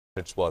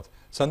it's worth.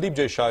 Sandeep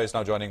J Shah is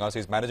now joining us.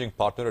 He's managing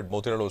partner at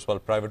Motilal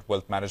Oswal Private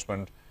Wealth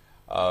Management.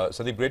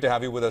 Sandeep, great to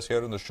have you with us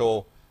here on the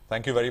show.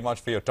 Thank you very much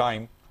for your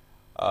time.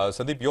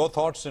 Sandeep, your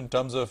thoughts in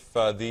terms of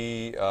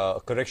the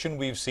correction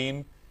we've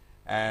seen,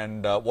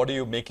 and what are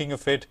you making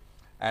of it,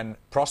 and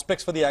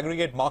prospects for the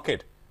aggregate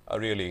market,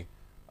 really?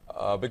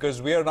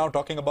 Because we are now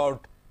talking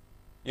about,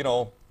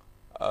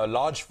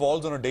 large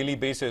falls on a daily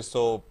basis.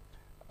 So,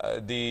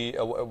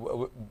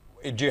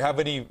 do you have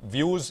any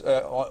views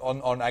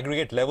on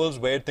aggregate levels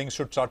where things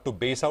should start to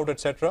base out,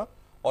 etc.?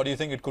 Or do you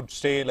think it could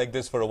stay like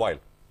this for a while?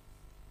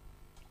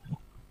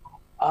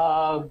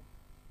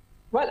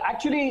 Well,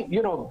 actually,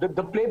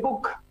 the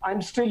playbook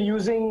I'm still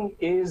using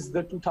is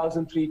the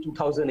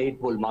 2003-2008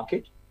 bull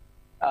market,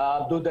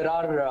 though there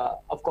are,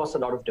 of course, a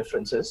lot of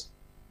differences.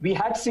 We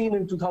had seen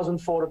in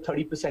 2004 a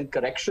 30%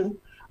 correction.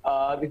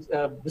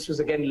 This was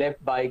again led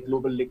by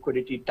global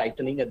liquidity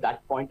tightening at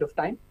that point of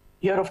time.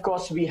 Here, of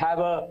course, we have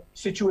a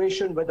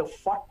situation where the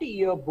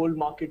 40-year bull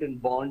market in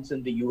bonds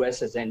in the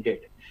US has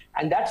ended.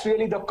 And that's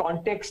really the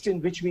context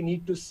in which we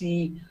need to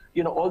see,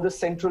 all the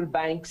central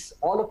banks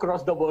all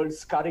across the world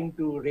scurrying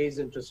to raise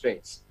interest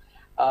rates.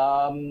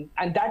 And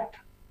that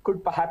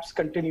could perhaps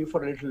continue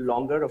for a little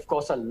longer. Of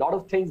course, a lot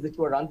of things that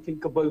were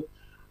unthinkable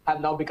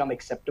have now become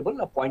acceptable.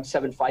 A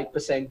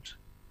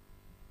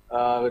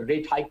 0.75%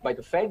 rate hike by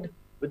the Fed,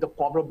 with the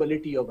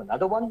probability of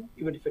another one,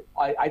 even if it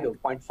either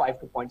 0.5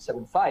 to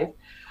 0.75.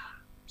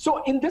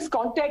 So in this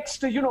context,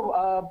 to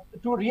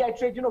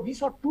reiterate, we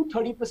saw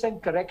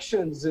 230%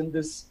 corrections in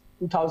this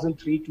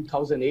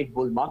 2003-2008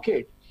 bull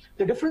market.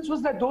 The difference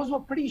was that those were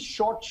pretty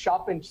short,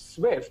 sharp, and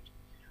swift.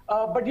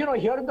 But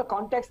here in the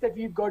context that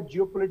we've got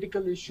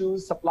geopolitical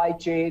issues, supply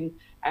chain,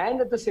 and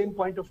at the same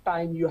point of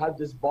time, you have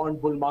this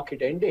bond bull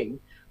market ending.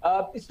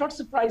 It's not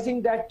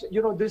surprising that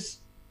this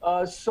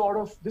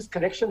this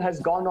correction has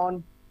gone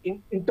on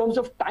in terms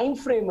of time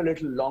frame a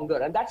little longer,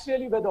 and that's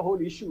really where the whole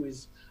issue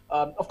is.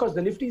 Of course,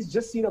 the Nifty's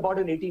just seen about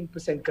an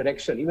 18%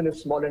 correction, even if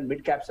small and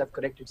mid caps have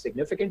corrected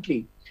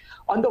significantly.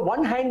 On the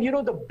one hand,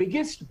 the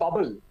biggest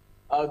bubble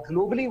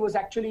globally was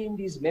actually in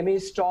these meme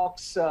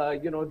stocks,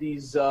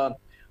 these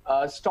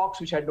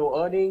stocks which had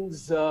no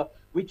earnings,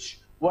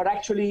 which were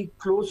actually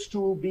close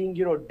to being,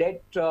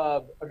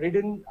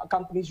 debt-ridden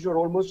companies which were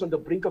almost on the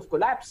brink of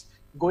collapse,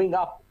 going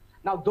up.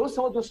 Now,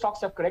 some of those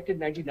stocks have corrected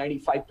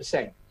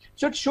 95%.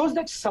 So it shows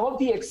that some of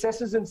the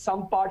excesses in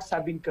some parts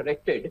have been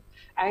corrected.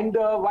 And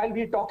while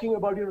we're talking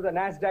about, the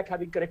NASDAQ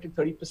having corrected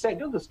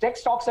 30%, those tech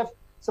stocks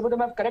some of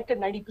them have corrected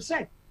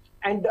 90%.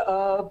 And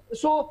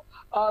so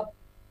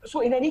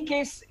in any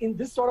case, in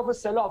this sort of a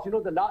sell-off,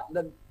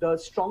 the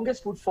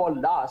strongest would fall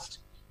last.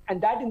 And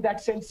that, in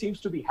that sense,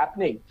 seems to be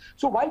happening.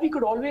 So while we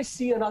could always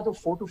see another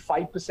 4 to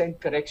 5%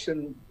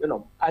 correction,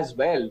 as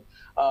well,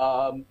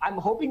 I'm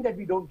hoping that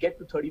we don't get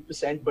to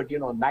 30%, but,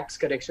 max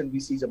correction we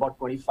see is about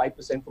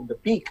 25% from the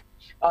peak.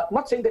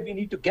 Not saying that we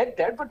need to get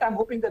there, but I'm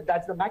hoping that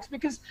that's the max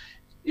because,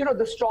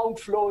 the strong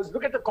flows,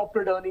 look at the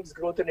corporate earnings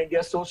growth in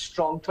India, so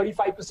strong,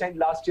 35%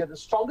 last year, the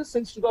strongest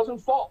since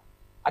 2004.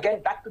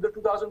 Again, back to the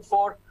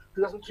 2004,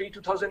 2003,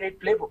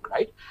 2008 playbook,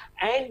 right?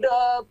 And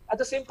at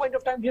the same point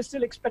of time, we are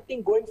still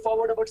expecting going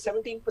forward about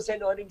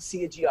 17% earnings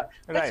CAGR.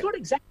 That's not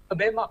exactly a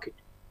bear market,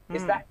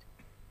 is that?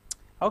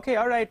 Okay,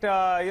 all right.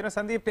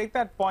 Sandeep, take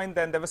that point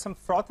then. There was some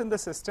froth in the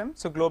system.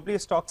 So globally,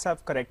 stocks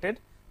have corrected.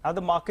 Now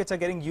the markets are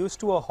getting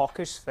used to a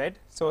hawkish Fed.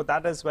 So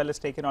that as well is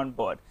taken on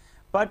board.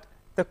 But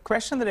the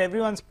question that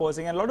everyone's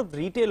posing, and a lot of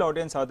retail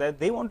audience out there,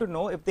 they want to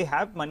know if they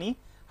have money,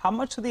 how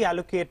much do they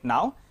allocate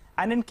now?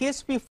 And in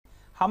case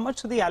how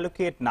much do they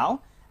allocate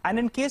now? And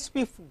in case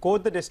we go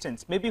the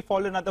distance, maybe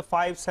fall another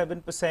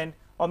 5-7%,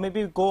 or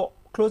maybe go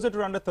closer to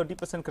around a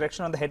 30%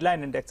 correction on the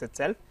headline index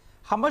itself,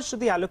 how much do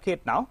they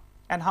allocate now?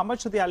 And how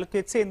much do they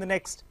allocate, say, in the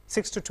next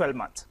 6 to 12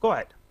 months? Go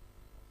ahead.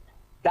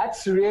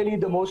 That's really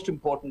the most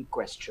important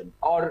question,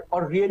 or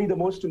really the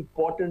most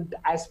important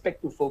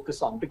aspect to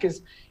focus on.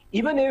 Because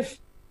even if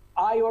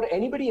I or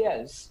anybody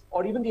else,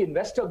 or even the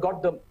investor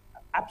got the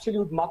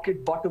absolute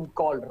market bottom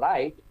call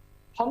right,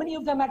 how many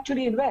of them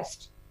actually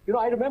invest?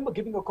 I remember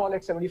giving a call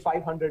at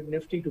 7,500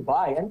 Nifty to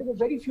buy, and there were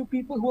very few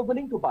people who were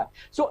willing to buy.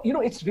 So,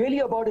 it's really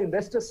about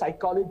investor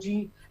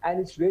psychology, and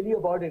it's really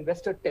about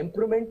investor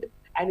temperament,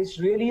 and it's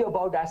really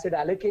about asset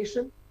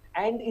allocation.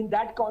 And in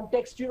that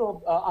context,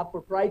 our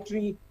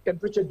proprietary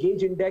temperature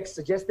gauge index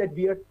suggests that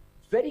we are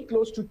very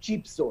close to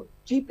cheap zone,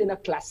 cheap in a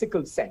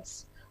classical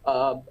sense.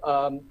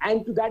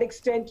 And to that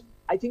extent,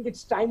 I think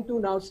it's time to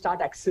now start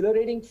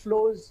accelerating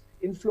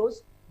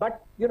inflows.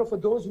 But, for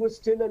those who are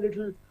still a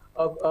little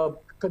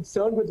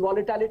concerned with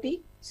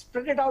volatility,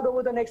 spread it out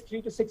over the next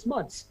 3 to 6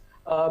 months.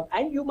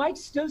 And you might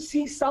still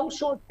see some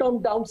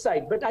short-term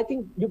downside, but I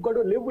think you've got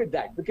to live with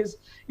that because,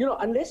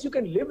 unless you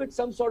can live with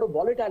some sort of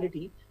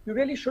volatility, you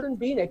really shouldn't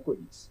be in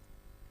equities.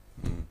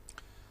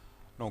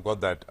 No, got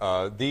that.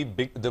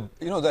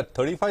 That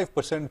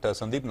 35%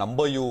 Sandeep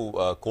number you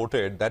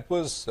quoted, that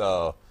was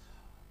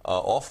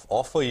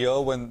off a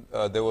year when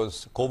there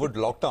was COVID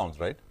lockdowns,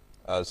 right?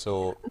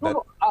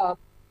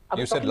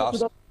 You said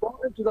last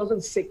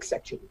 2006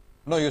 actually.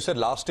 No, you said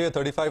last year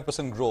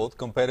 35% growth,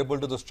 comparable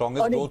to the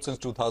strongest growth since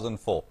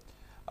 2004.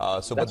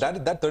 But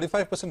that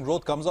 35%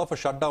 growth comes off a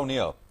shutdown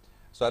year.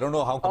 So I don't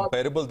know how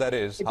comparable that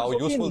is, how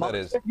useful that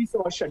is. We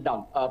saw a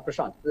shutdown,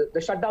 Prashant.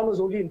 The shutdown was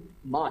only in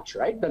March,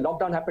 right? The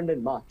lockdown happened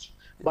in March.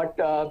 But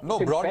no,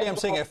 broadly I'm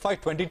saying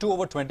FY22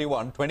 over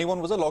 21.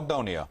 21 was a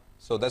lockdown year.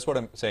 So that's what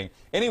I'm saying.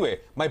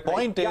 Anyway, my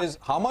point is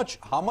how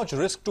much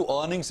risk to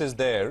earnings is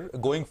there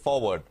going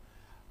forward?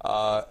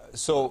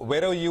 So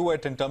where are you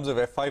at in terms of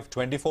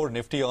FY24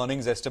 Nifty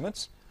earnings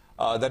estimates?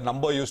 That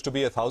number used to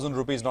be 1,000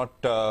 rupees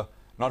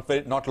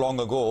not long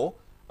ago,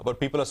 but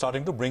people are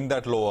starting to bring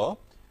that lower.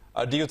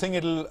 Do you think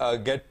it'll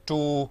get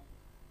to,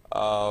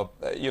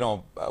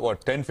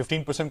 what,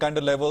 10-15% kind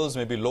of levels,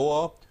 maybe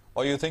lower?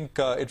 Or you think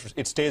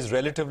it stays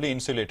relatively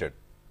insulated?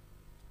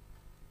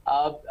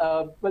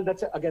 Well,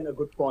 that's, again, a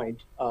good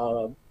point.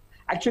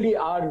 Actually,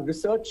 our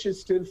research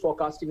is still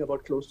forecasting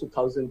about close to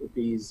 1,000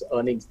 rupees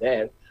earnings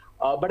there.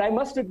 But I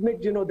must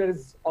admit, there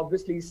is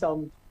obviously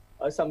some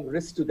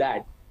risk to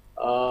that.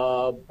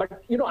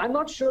 But, I'm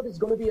not sure it's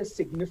going to be a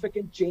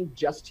significant change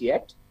just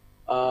yet.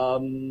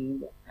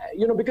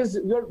 Because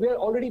we're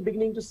already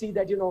beginning to see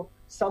that,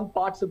 some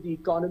parts of the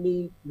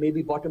economy may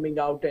be bottoming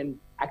out and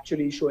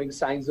actually showing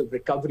signs of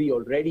recovery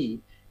already.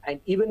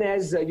 And even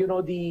as,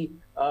 the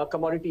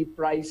commodity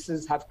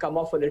prices have come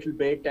off a little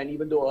bit, and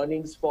even though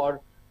earnings for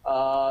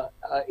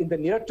in the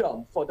near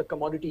term for the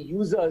commodity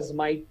users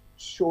might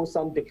show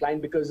some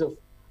decline because of,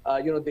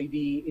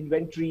 the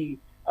inventory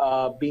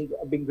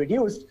being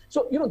reduced.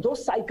 So,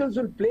 those cycles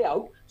will play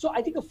out. So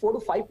I think a 4 to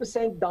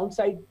 5%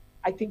 downside,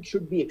 I think,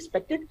 should be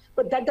expected,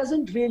 but that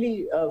doesn't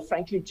really,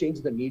 frankly,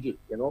 change the needle,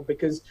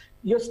 because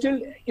you're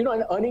still,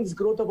 an earnings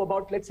growth of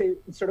about, let's say,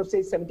 instead of say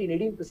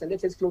 17-18%,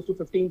 let's say it's close to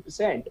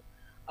 15%.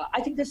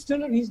 I think that's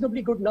still a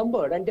reasonably good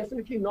number, and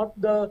definitely not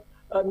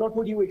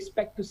what you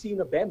expect to see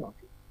in a bear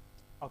market.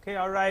 Okay,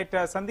 all right,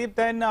 Sandeep.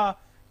 Then,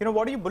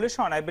 what are you bullish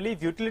on? I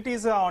believe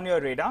utilities are on your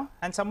radar,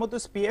 and some of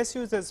those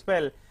PSUs as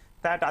well.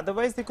 That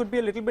otherwise they could be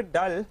a little bit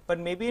dull, but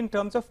maybe in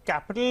terms of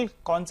capital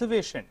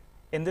conservation.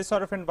 In this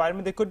sort of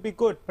environment, they could be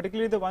good,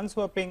 particularly the ones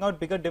who are paying out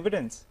bigger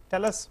dividends.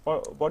 Tell us,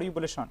 what are you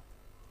bullish on?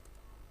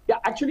 Yeah,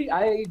 actually,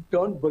 I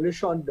turned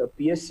bullish on the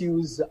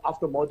PSUs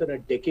after more than a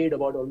decade,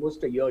 about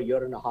almost a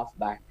year and a half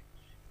back.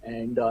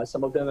 And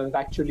some of them have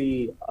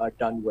actually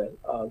done well,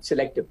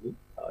 selectively,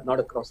 not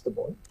across the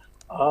board.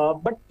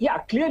 But yeah,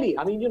 clearly,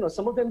 I mean,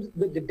 some of them,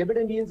 the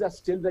dividend yields are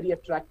still very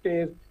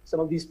attractive. Some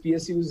of these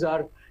PSUs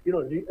are,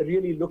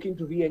 really looking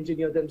to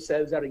re-engineer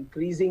themselves, are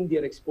increasing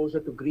their exposure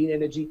to green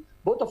energy,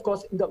 both, of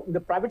course, in the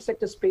private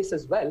sector space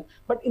as well.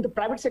 But in the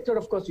private sector,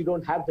 of course, you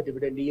don't have the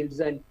dividend yields,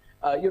 and,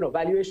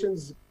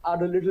 valuations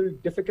are a little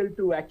difficult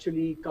to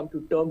actually come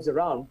to terms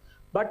around.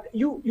 But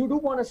you do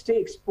want to stay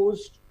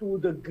exposed to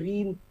the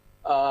green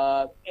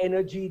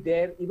energy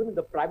there, even in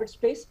the private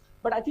space.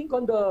 But I think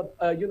on the,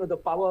 the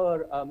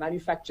power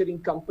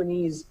manufacturing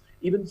companies,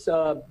 even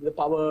the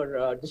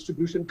power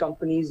distribution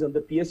companies on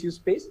the PSU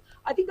space,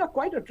 I think are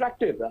quite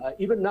attractive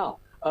even now.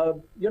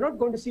 You're not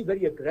going to see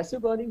very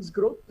aggressive earnings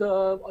growth,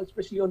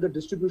 especially on the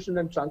distribution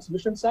and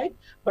transmission side.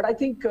 But I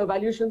think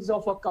valuations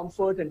offer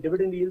comfort and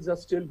dividend yields are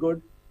still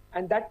good.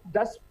 And that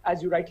does,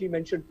 as you rightly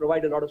mentioned,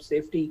 provide a lot of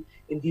safety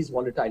in these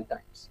volatile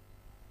times.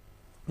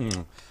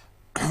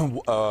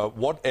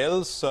 What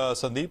else,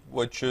 Sandeep,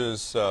 which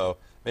is...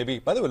 maybe,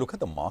 by the way, look at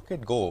the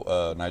market go,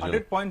 Nigel.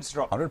 100 points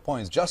drop. 100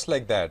 points, just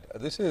like that.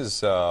 This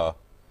is,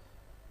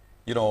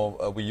 we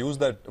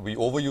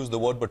overuse the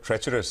word, but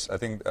treacherous. I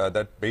think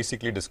that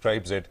basically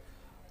describes it.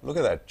 Look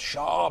at that,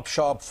 sharp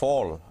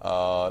fall.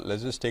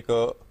 Let's just take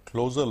a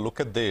closer look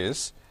at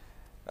this,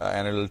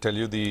 and it'll tell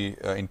you the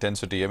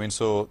intensity. I mean,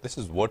 so this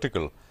is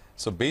vertical.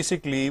 So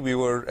basically, we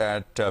were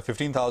at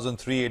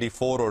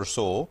 15,384 or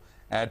so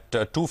at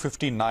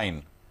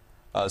 259.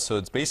 So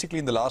it's basically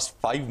in the last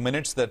 5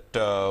 minutes that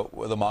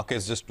the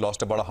market's just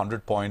lost about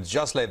 100 points,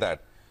 just like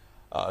that.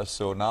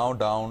 So now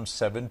down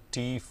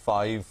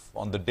 75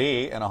 on the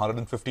day and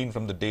 115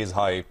 from the day's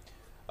high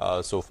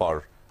so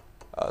far.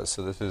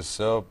 So this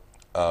is a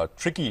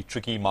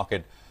tricky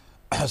market.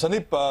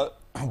 Sandeep,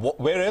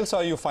 where else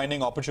are you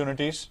finding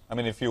opportunities? I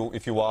mean, if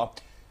you are.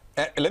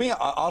 Let me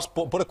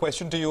put a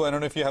question to you. I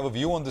don't know if you have a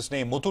view on this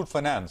name, Muthoot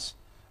Finance.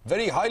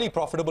 Very highly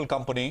profitable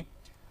company.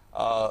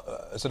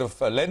 Sort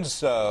of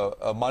lends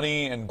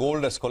money and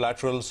gold as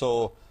collateral,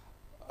 so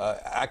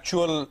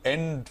actual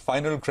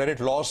final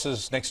credit loss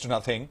is next to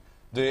nothing.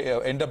 They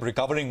end up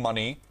recovering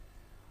money.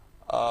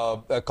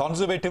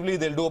 Conservatively,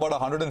 they'll do about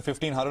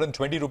 115,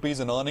 120 rupees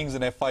in earnings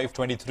in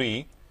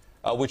FY23,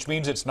 which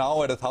means it's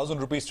now at 1,000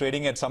 rupees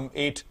trading at some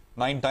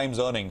 8-9 times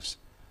earnings.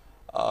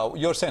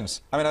 Your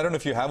sense? I mean, I don't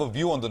know if you have a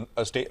view on the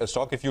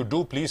stock. If you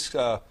do, please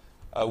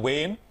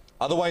weigh in.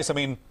 Otherwise, I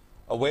mean,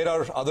 where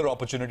are other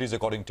opportunities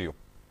according to you?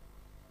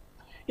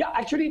 Yeah,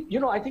 actually,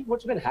 I think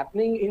what's been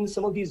happening in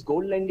some of these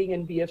gold lending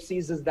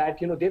NBFCs is that,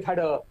 they've had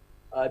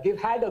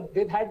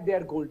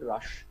their gold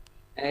rush,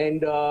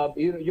 and where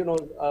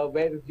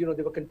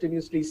they were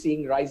continuously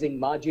seeing rising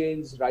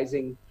margins,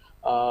 rising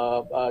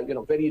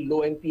very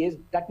low NPAs.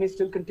 That may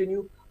still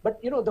continue.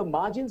 But, the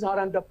margins are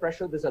under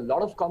pressure. There's a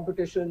lot of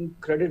competition.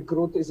 Credit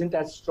growth isn't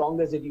as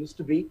strong as it used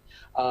to be.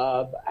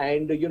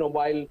 And,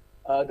 while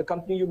the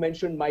company you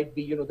mentioned might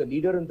be, the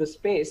leader in the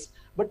space,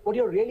 but what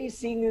you're really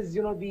seeing is,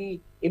 the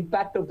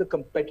impact of the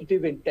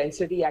competitive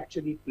intensity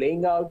actually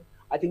playing out.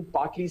 I think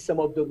partly some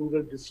of the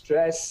rural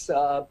distress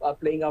are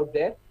playing out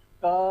there.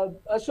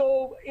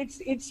 So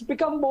it's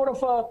become more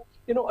of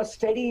a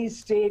steady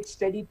state,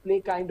 steady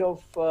play kind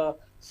of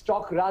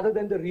stock rather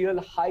than the real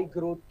high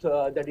growth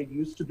that it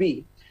used to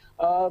be.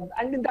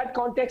 And in that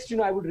context,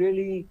 I would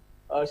really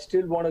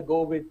still want to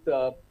go with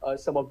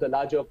some of the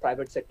larger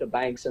private sector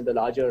banks and the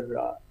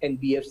larger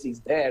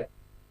NBFCs there,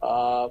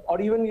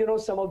 or even,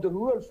 some of the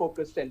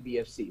rural-focused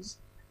NBFCs,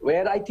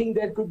 where I think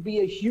there could be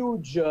a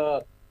huge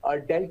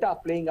delta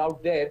playing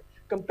out there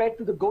compared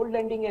to the gold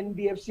lending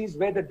NBFCs,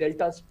 where the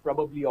delta's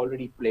probably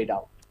already played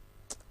out.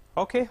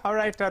 Okay, all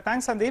right.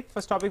 Thanks, Sandeep,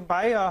 for stopping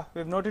by.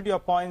 We've noted your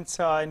points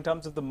in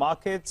terms of the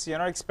markets. You're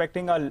not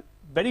expecting a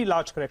very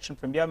large correction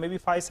from here. Maybe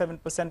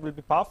 5-7% will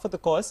be par for the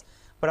course.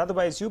 But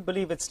otherwise, you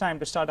believe it's time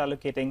to start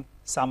allocating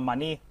some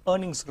money.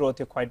 Earnings growth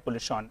you're quite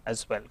bullish on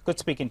as well. Good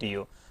speaking to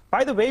you.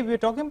 By the way, we were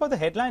talking about the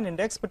headline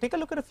index, but take a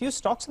look at a few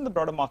stocks in the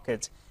broader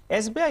markets.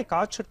 SBI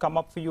Card should come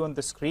up for you on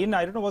the screen.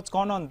 I don't know what's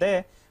gone on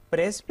there, but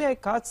SBI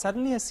Card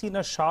suddenly has seen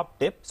a sharp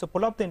dip. So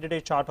pull up the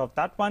intraday chart of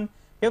that one.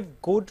 You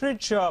have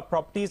Godrej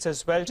Properties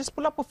as well. Just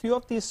pull up a few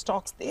of these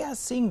stocks. They are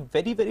seeing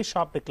very, very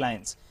sharp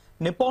declines.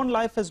 Nippon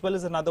Life as well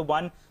as another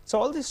one. So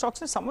all these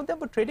stocks, some of them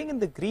were trading in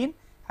the green,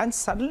 and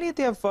suddenly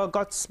they have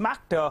got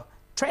smacked.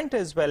 Trent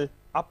as well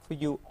up for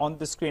you on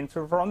the screen.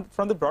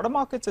 From the broader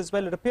markets as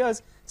well, it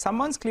appears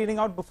someone's cleaning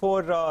out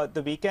before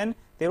the weekend.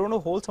 They want to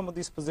hold some of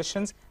these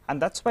positions,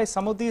 and that's why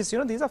some of these,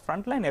 these are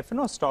frontline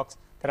F&O stocks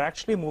that are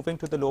actually moving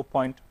to the low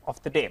point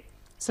of the day.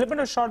 Slip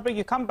into a short break,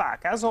 you come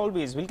back. As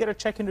always, we'll get a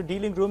check into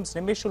dealing rooms.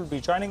 Nimish will be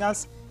joining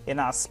us in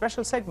our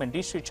special segment,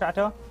 D-Street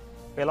Chatter.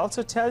 We'll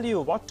also tell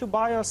you what to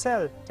buy or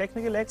sell.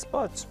 Technical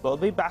experts will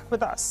be back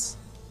with us.